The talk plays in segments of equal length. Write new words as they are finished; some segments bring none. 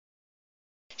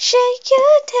Shake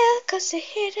your tail, 'cause we're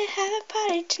here to have a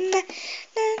party tonight.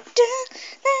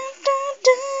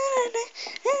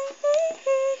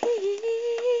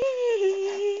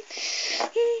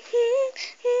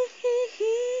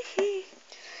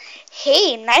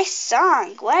 Hey, nice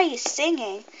song. What are you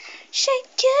singing?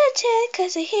 Shake your tail,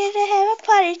 'cause we're here to have a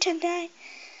party tonight.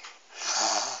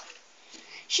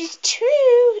 She's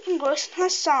too engrossed in her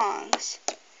songs.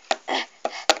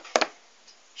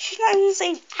 She's not even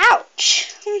saying ouch.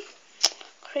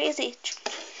 Crazy.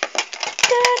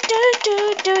 Shake your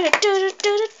tail,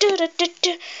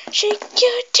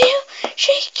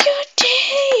 shake your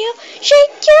tail,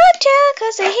 shake your tail,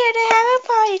 'cause we're here to have a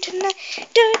party tonight.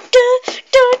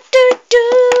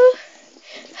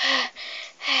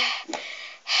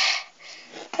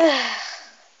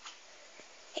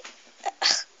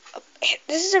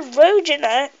 This is a road, you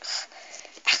know.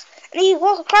 I need to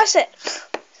walk across it.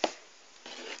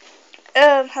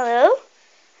 Hello?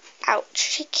 Ouch,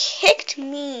 she kicked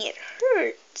me. It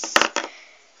hurts.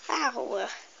 Ow.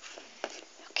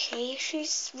 Okay,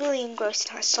 she's really engrossed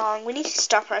in her song. We need to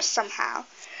stop her somehow.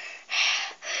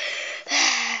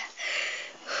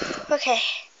 Okay,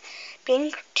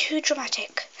 being too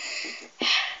dramatic.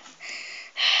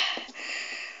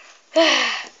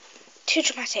 Too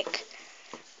dramatic.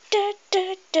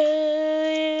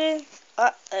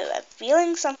 Uh-oh, I'm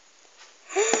feeling something.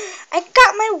 I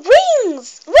got my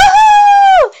wings!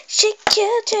 Woohoo! Shake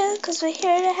your tail, 'cause we're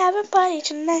here to have a party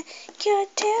tonight. Shake your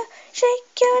tail,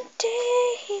 shake your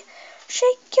tail,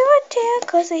 shake your tail,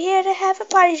 'cause we're here to have a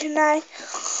party tonight.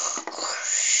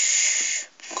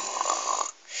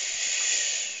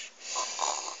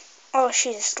 Oh,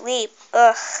 she's asleep.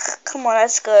 Ugh, come on,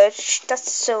 that's good.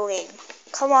 That's so lame.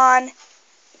 Come on.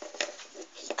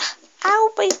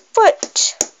 Ow, my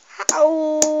foot.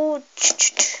 Ow.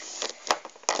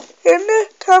 In the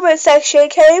comment section,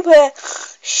 can you put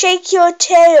Shake Your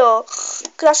Tail?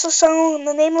 'Cause that's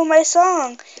the name of my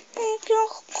song. Thank you.